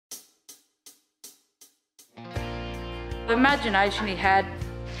The imagination he had,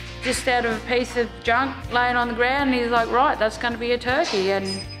 just out of a piece of junk laying on the ground, and he's like, right, that's going to be a turkey, and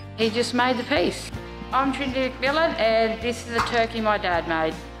he just made the piece. I'm Trinity McMillan, and this is a turkey my dad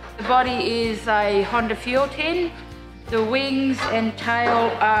made. The body is a Honda fuel tin. The wings and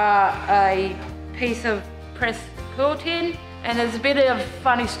tail are a piece of pressed cool tin. And there's a bit of a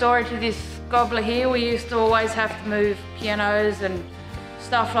funny story to this gobbler here. We used to always have to move pianos and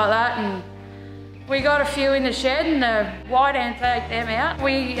stuff like that, and we got a few in the shed, and the white ants ate them out.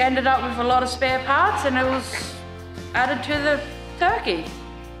 We ended up with a lot of spare parts, and it was added to the turkey.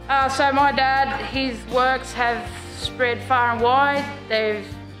 So my dad, his works have spread far and wide. There's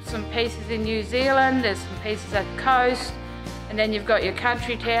some pieces in New Zealand, there's some pieces at the coast, and then you've got your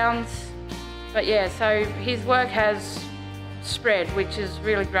country towns. But yeah, so his work has spread, which is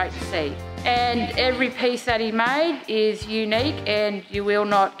really great to see. And every piece that he made is unique, and you will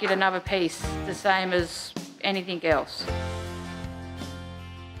not get another piece the same as anything else.